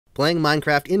Playing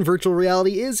Minecraft in virtual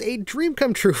reality is a dream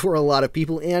come true for a lot of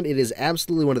people, and it is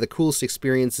absolutely one of the coolest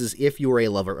experiences if you are a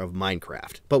lover of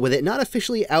Minecraft. But with it not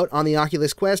officially out on the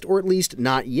Oculus Quest, or at least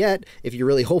not yet, if you're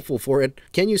really hopeful for it,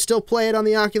 can you still play it on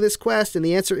the Oculus Quest? And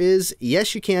the answer is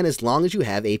yes, you can, as long as you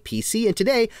have a PC, and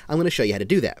today I'm going to show you how to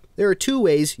do that. There are two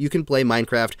ways you can play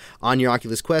Minecraft on your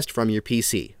Oculus Quest from your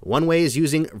PC. One way is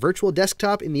using Virtual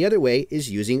Desktop, and the other way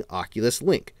is using Oculus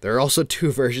Link. There are also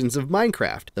two versions of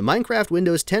Minecraft, the Minecraft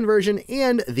Windows 10 version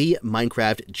and the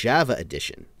Minecraft Java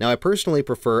edition. Now, I personally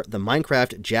prefer the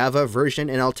Minecraft Java version,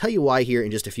 and I'll tell you why here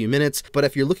in just a few minutes, but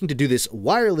if you're looking to do this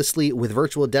wirelessly with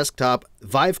Virtual Desktop,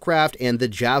 Vivecraft and the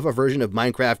Java version of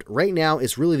Minecraft right now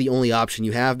is really the only option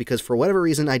you have, because for whatever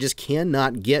reason, I just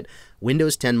cannot get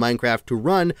Windows 10 Minecraft to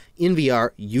run in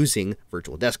VR using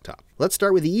Virtual Desktop. Let's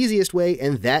start with the easiest way,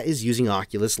 and that is using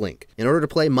Oculus Link. In order to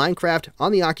play Minecraft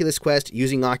on the Oculus Quest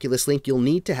using Oculus Link, you'll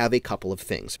need to have a couple of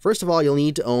things. First of all, you'll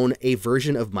need to own a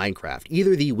version of Minecraft,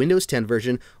 either the Windows 10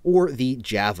 version or the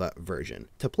Java version.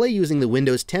 To play using the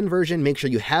Windows 10 version, make sure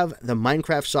you have the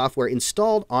Minecraft software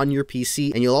installed on your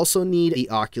PC, and you'll also need the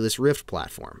Oculus Rift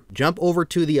platform. Jump over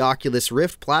to the Oculus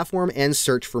Rift platform and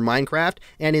search for Minecraft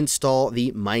and install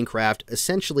the Minecraft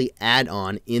essentially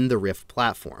add-on in the Rift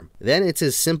platform. Then it's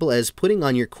as simple as putting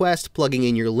on your Quest, plugging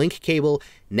in your link cable,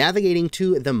 navigating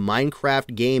to the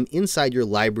Minecraft game inside your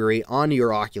library on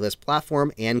your Oculus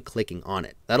platform, and clicking on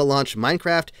it. That'll launch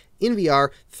Minecraft in VR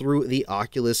through the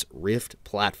Oculus Rift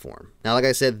platform. Now, like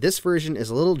I said, this version is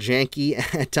a little janky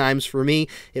at times for me.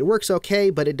 It works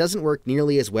okay, but it doesn't work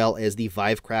nearly as well as the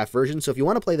Vivecraft version. So if you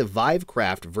want to play the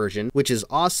Vivecraft version, which is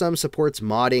awesome, supports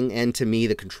modding, and to me,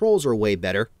 the controls are way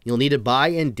better, you'll need to buy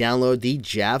and download the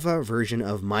Java version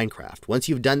of Minecraft. Once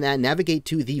you've done that, navigate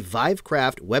to the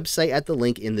Vivecraft website at the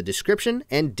link in the description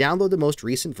and download the most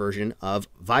recent version of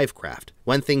Vivecraft.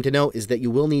 One thing to note is that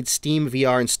you will need Steam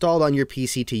VR installed on your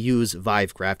PC to use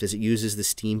Vivecraft, as it uses the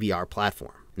Steam VR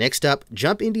platform. Next up,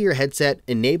 jump into your headset,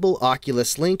 enable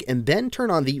Oculus Link, and then turn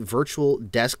on the Virtual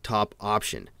Desktop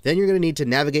option. Then you're going to need to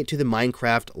navigate to the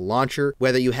Minecraft launcher.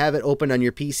 Whether you have it open on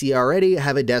your PC already,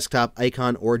 have a desktop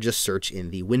icon, or just search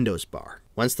in the Windows bar.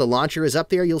 Once the launcher is up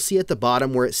there, you'll see at the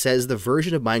bottom where it says the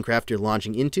version of Minecraft you're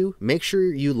launching into. Make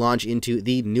sure you launch into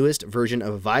the newest version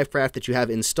of Vivecraft that you have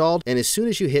installed, and as soon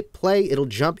as you hit play, it'll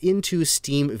jump into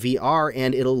Steam VR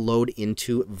and it'll load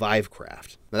into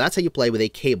Vivecraft. Now, that's how you play with a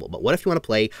cable, but what if you want to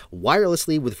play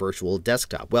wirelessly with Virtual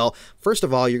Desktop? Well, first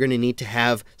of all, you're going to need to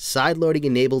have side loading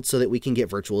enabled so that we can get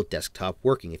Virtual Desktop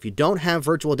working. If you don't have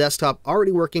Virtual Desktop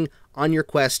already working on your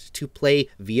Quest to play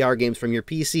VR games from your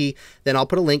PC, then I'll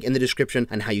put a link in the description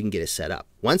on how you can get it set up.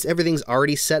 Once everything's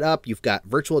already set up, you've got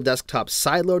Virtual Desktop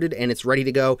side-loaded and it's ready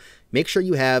to go, make sure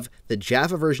you have the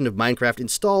Java version of Minecraft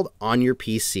installed on your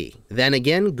PC. Then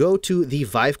again, go to the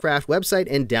Vivecraft website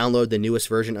and download the newest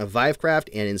version of Vivecraft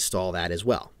and install that as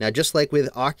well. Now, just like with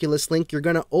Oculus Link, you're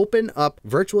going to open up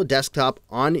Virtual Desktop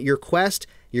on your Quest.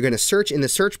 You're going to search in the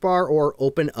search bar or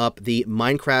open up the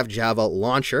Minecraft Java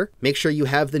launcher. Make sure you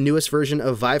have the newest version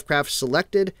of Vivecraft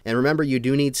selected, and remember, you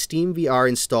do need Steam VR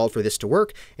installed for this to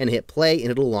work, and hit play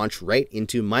and it'll launch right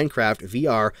into Minecraft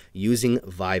VR using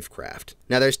Vivecraft.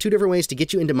 Now, there's two different ways to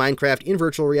get you into Minecraft in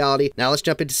virtual reality. Now let's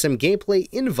jump into some gameplay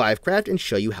in Vivecraft and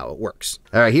show you how it works.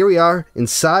 All right, here we are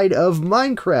inside of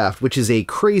Minecraft, which is a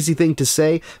crazy thing to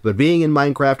say, but being in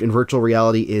Minecraft in virtual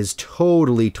reality is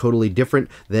totally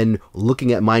different than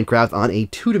looking at Minecraft on a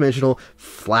two-dimensional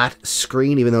flat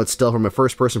screen, even though it's still from a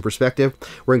first-person perspective.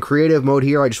 We're in creative mode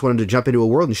here. I just wanted to jump into a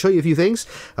world and show you a few things.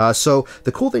 So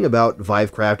the cool thing about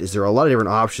Vivecraft is there are a lot of different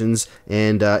options,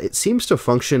 and it seems to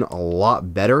function a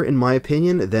lot better, in my opinion,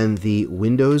 than the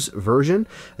Windows version.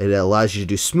 It allows you to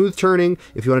do smooth turning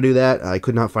if you want to do that. I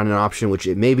could not find an option, which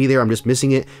it may be there. I'm just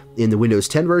missing it in the Windows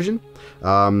 10 version.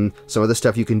 Some of the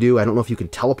stuff you can do, I don't know if you can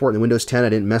teleport in the Windows 10. I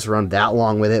didn't mess around that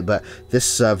long with it, but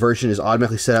this version is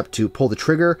automatically set up to pull the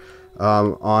trigger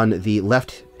on the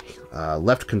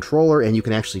left controller, and you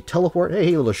can actually teleport.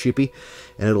 Hey, little sheepy.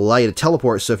 And it'll allow you to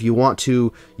teleport, so if you want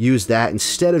to use that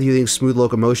instead of using smooth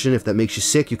locomotion, if that makes you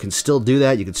sick, you can still do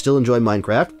that. You can still enjoy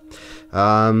Minecraft.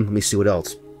 Let me see what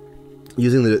else.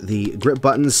 Using the grip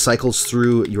buttons cycles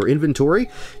through your inventory.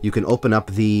 You can open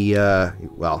up the,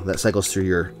 well, that cycles through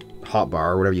your hotbar,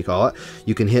 or whatever you call it.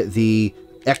 You can hit the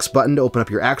X button to open up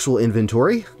your actual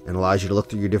inventory, and allows you to look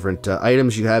through your different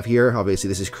items you have here. Obviously,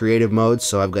 this is creative mode,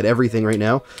 so I've got everything right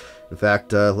now. In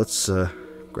fact, let's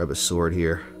grab a sword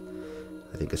here.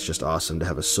 I think it's just awesome to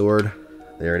have a sword.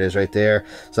 There it is right there.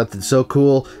 Something so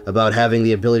cool about having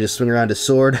the ability to swing around a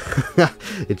sword.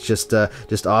 It's just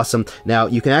awesome. Now,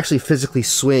 you can actually physically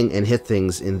swing and hit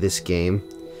things in this game.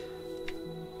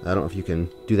 I don't know if you can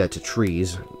do that to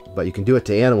trees. but you can do it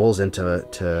to animals and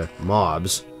to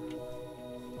mobs.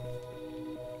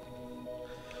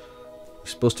 You're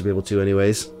supposed to be able to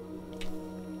anyways.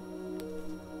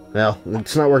 Well,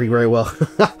 it's not working very well.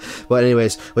 But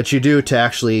anyways, what you do to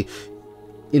actually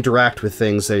interact with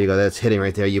things, there you go, that's hitting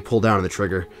right there. You pull down on the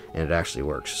trigger and it actually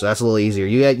works. So that's a little easier.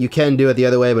 You can do it the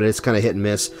other way, but it's kind of hit and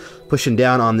miss. Pushing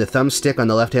down on the thumbstick on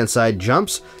the left-hand side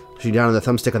jumps. Pushing down on the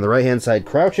thumbstick on the right-hand side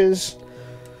crouches.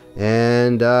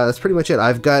 And that's pretty much it.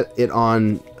 I've got it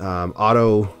on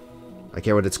auto, I can't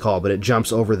remember what it's called, but it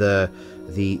jumps over the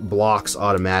blocks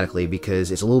automatically because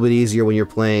it's a little bit easier when you're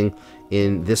playing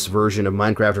in this version of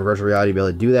Minecraft and virtual reality to be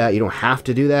able to do that. You don't have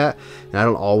to do that, and I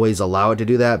don't always allow it to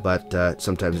do that, but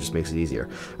sometimes it just makes it easier.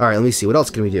 Alright, let me see. What else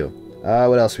can we do?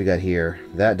 What else we got here?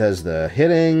 That does the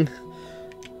hitting.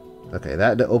 Okay,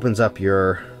 that opens up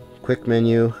your quick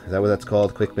menu. Is that what that's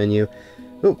called? Quick menu.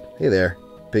 Oh, hey there,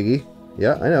 piggy.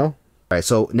 Yeah, I know. Alright,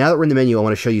 so now that we're in the menu, I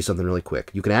want to show you something really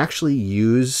quick. You can actually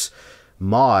use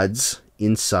mods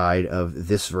inside of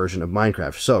this version of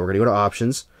Minecraft. So we're going to go to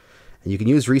options. And you can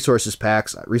use resource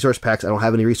packs. I don't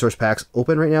have any resource packs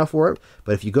open right now for it.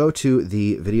 But if you go to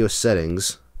the video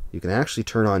settings, you can actually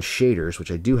turn on shaders,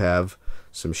 which I do have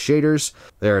some shaders.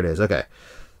 There it is. Okay.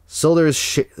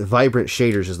 Solar's Vibrant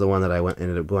Shaders is the one that I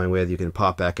ended up going with. You can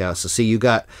pop back out. So see, you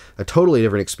got a totally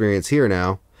different experience here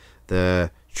now. The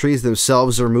trees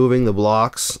themselves are moving, the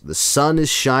blocks. The sun is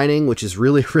shining, which is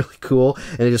really, really cool.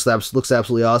 And it just looks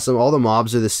absolutely awesome. All the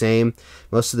mobs are the same.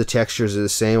 Most of the textures are the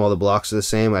same. All the blocks are the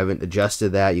same. I haven't adjusted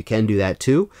that. You can do that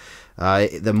too.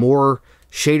 The more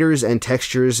shaders and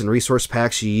textures and resource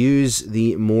packs you use,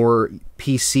 the more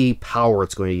PC power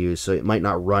it's going to use. So it might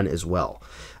not run as well.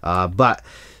 But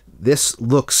this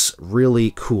looks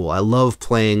really cool. I love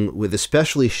playing with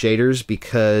especially shaders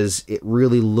because it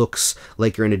really looks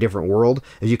like you're in a different world.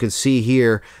 As you can see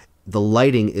here, the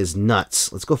lighting is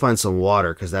nuts. Let's go find some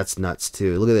water because that's nuts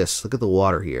too. Look at this. Look at the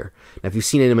water here. Now, if you've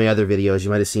seen any of my other videos,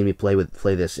 you might have seen me play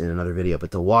this in another video.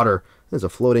 But the water, there's a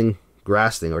floating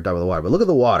grass thing over top of the water. But look at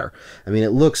the water. I mean, it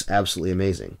looks absolutely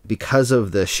amazing. Because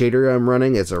of the shader I'm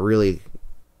running, it's a really,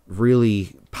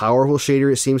 really powerful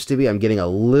shader, it seems to be. I'm getting a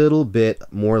little bit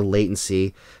more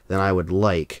latency than I would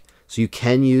like. So you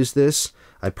can use this.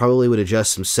 I probably would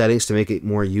adjust some settings to make it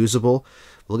more usable.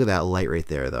 Look at that light right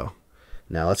there, though.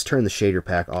 Now let's turn the shader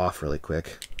pack off really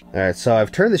quick. Alright, so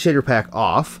I've turned the shader pack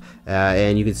off,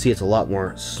 and you can see it's a lot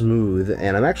more smooth.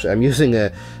 And I'm using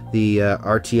the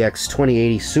RTX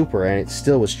 2080 Super, and it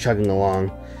still was chugging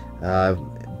along.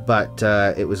 But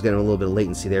it was getting a little bit of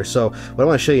latency there. So what I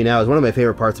want to show you now is one of my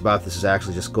favorite parts about this is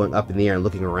actually just going up in the air and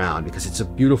looking around, because it's a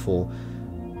beautiful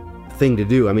thing to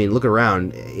do. I mean, look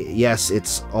around. Yes,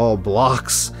 it's all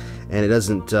blocks and it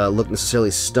doesn't look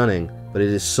necessarily stunning, but it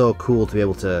is so cool to be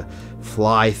able to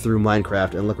fly through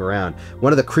Minecraft and look around.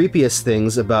 One of the creepiest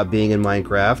things about being in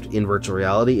Minecraft in virtual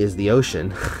reality is the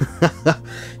ocean.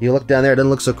 You look down there, it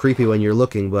doesn't look so creepy when you're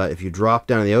looking, but if you drop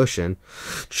down in the ocean,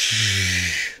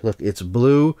 look, it's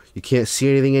blue, you can't see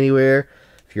anything anywhere.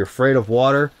 If you're afraid of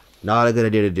water, not a good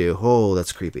idea to do. Oh,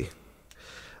 that's creepy.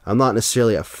 I'm not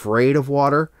necessarily afraid of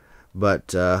water,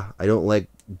 but I don't like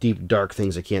deep, dark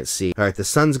things I can't see. Alright, the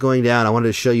sun's going down. I wanted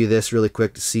to show you this really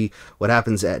quick to see what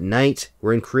happens at night.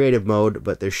 We're in creative mode,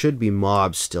 but there should be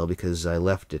mobs still because I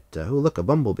left it. Oh, look, a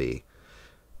bumblebee.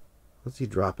 What's he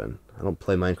dropping? I don't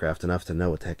play Minecraft enough to know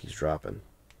what the heck he's dropping.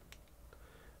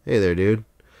 Hey there, dude.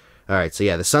 Alright, so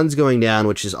yeah, the sun's going down,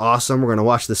 which is awesome. We're going to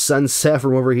watch the sunset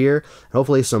from over here.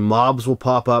 Hopefully some mobs will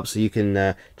pop up so you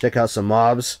can check out some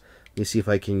mobs. Let me see if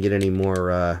I can get any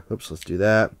more. Oops, let's do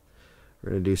that.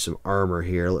 We're going to do some armor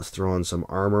here. Let's throw on some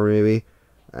armor maybe.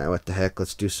 What the heck,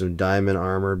 let's do some diamond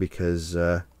armor because,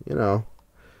 you know,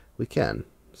 we can.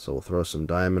 So we'll throw some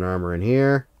diamond armor in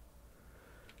here.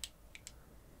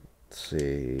 Let's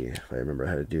see if I remember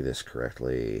how to do this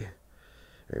correctly.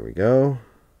 There we go.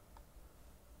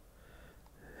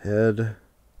 Head,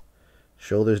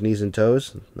 shoulders, knees, and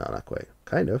toes. No, not quite.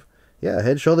 Kind of. Yeah,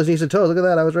 head, shoulders, knees, and toes. Look at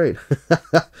that. I was right.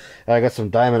 I got some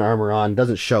diamond armor on.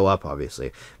 Doesn't show up,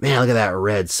 obviously. Man, look at that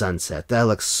red sunset. That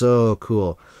looks so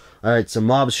cool. All right, some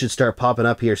mobs should start popping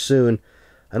up here soon.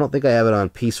 I don't think I have it on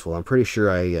peaceful. I'm pretty sure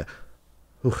I...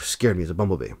 Ooh, scared me as a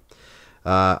bumblebee.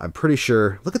 I'm pretty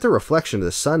sure... Look at the reflection of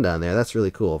the sun down there. That's really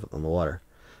cool on the water.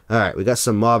 All right, we got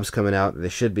some mobs coming out. They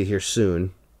should be here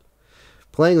soon.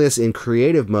 Playing this in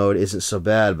creative mode isn't so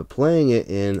bad, but playing it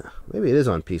in... Maybe it is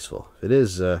on peaceful. If it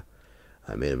is...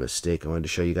 I made a mistake. I wanted to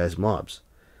show you guys mobs.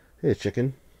 Hey,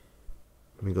 chicken.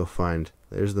 Let me go find...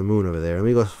 There's the moon over there. Let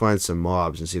me go find some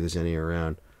mobs and see if there's any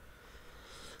around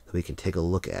that we can take a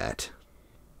look at.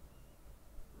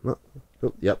 Oh,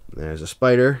 yep, there's a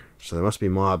spider. So there must be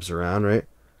mobs around, right?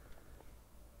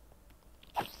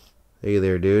 Hey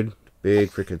there, dude. Big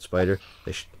freaking spider.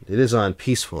 It is on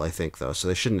peaceful, I think, though, so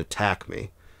they shouldn't attack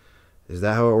me. Is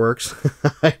that how it works?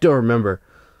 I don't remember.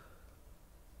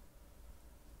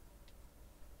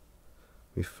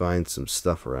 Let me find some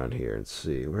stuff around here and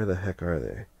see. Where the heck are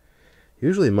they?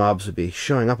 Usually mobs would be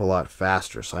showing up a lot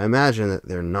faster, so I imagine that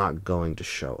they're not going to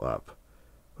show up.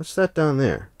 What's that down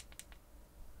there?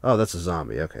 Oh, that's a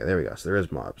zombie. Okay, there we go. So there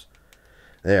is mobs.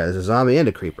 There's a zombie and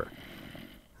a creeper.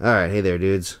 Alright, hey there,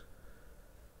 dudes.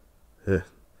 Ugh.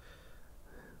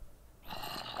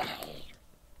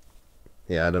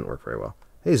 Yeah, it doesn't work very well.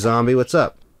 Hey, zombie, what's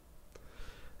up?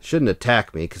 Shouldn't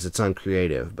attack me because it's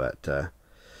uncreative, but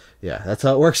yeah, that's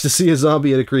how it works to see a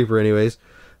zombie and a creeper anyways.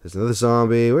 There's another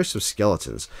zombie. Where's some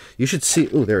skeletons? You should see...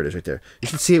 Oh, there it is right there. You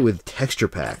should see it with texture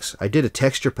packs. I did a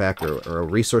texture pack or a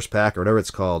resource pack or whatever it's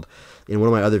called in one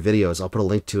of my other videos. I'll put a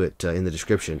link to it in the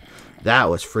description. That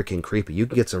was freaking creepy. You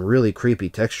can get some really creepy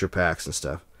texture packs and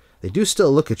stuff. They do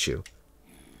still look at you.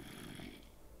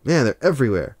 Man, they're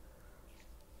everywhere.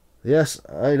 Yes,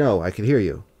 I know. I can hear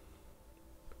you.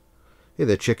 Hey,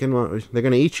 the chicken. They're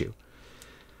going to eat you.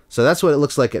 So that's what it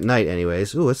looks like at night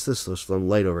anyways. Ooh, what's this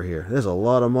light over here? There's a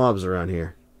lot of mobs around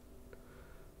here.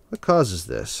 What causes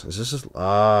this? Is this just...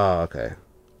 Ah, okay.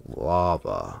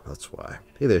 Lava. That's why.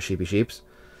 Hey there, sheepy sheeps.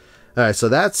 Alright, so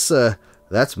that's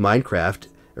Minecraft,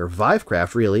 or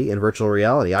Vivecraft, really, in virtual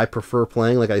reality. I prefer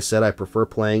playing, like I said, I prefer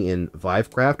playing in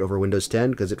Vivecraft over Windows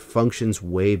 10 because it functions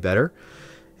way better.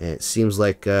 And it seems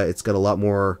like it's got a lot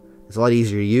more... It's a lot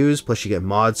easier to use, plus you get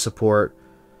mod support.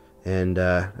 And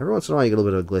every once in a while you get a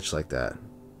little bit of a glitch like that.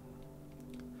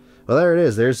 Well, there it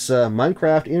is. There's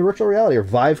Minecraft in virtual reality, or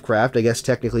Vivecraft, I guess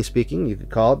technically speaking, you could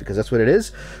call it, because that's what it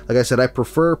is. Like I said, I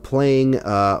prefer playing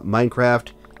Minecraft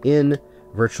in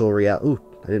virtual reality. Ooh,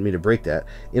 I didn't mean to break that.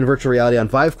 In virtual reality on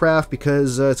Vivecraft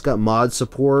because it's got mod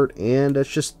support and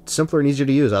it's just simpler and easier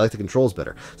to use. I like the controls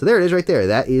better. So there it is right there.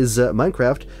 That is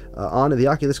Minecraft on the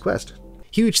Oculus Quest.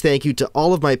 Huge thank you to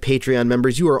all of my Patreon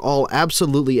members. You are all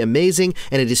absolutely amazing,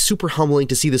 and it is super humbling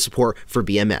to see the support for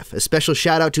BMF. A special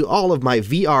shout out to all of my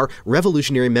VR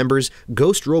Revolutionary members,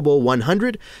 Ghost Robo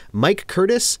 100, Mike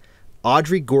Curtis,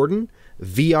 Audrey Gordon,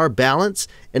 VR Balance,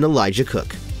 and Elijah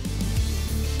Cook.